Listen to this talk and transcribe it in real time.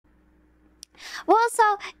Well,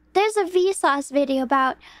 so there's a Vsauce video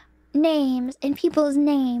about names and people's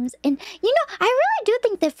names, and you know, I really do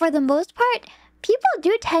think that for the most part, people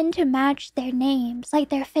do tend to match their names, like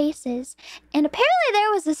their faces. And apparently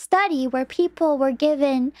there was a study where people were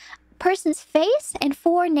given a person's face and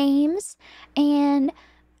 4 names, and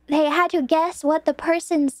they had to guess what the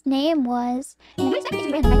person's name was. And it's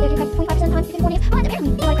random, right? There's like 25% on 4 names. But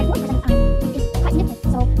apparently, like 40% of the time is quite significant.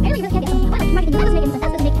 So apparently you really can't get something. But like, that doesn't make any sense. That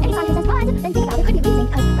doesn't make any scientific sense. But then think about it. It could be amazing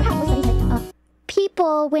because perhaps most studies that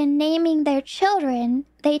people, when naming their children,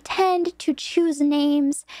 they tend to choose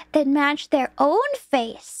names that match their own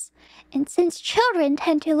face. And since children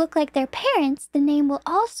tend to look like their parents, the name will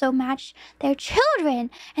also match their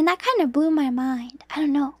children. And that kind of blew my mind. I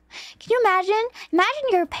don't know. Can you imagine? Imagine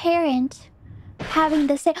your parent having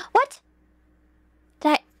the same... What?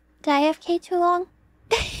 Did I AFK too long?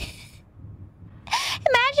 Imagine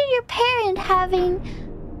your parent having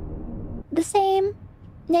the same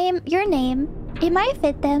name, your name. It might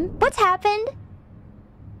fit them. What's happened?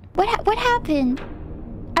 What happened?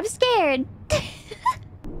 I'm scared.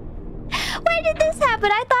 Why did this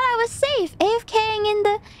happen? I thought I was safe, AFKing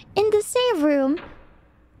in the save room.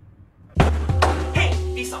 Hey,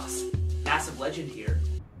 Vsauce. Massive legend here.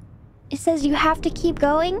 It says you have to keep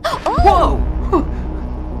going. Oh! Whoa!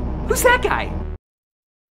 Who's that guy?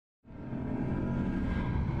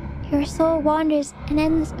 Your soul wanders and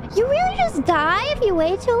ends. You really just die if you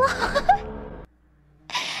wait too long?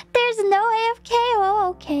 There's no AFK?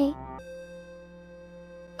 Oh, okay.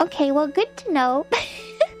 Okay, well, good to know.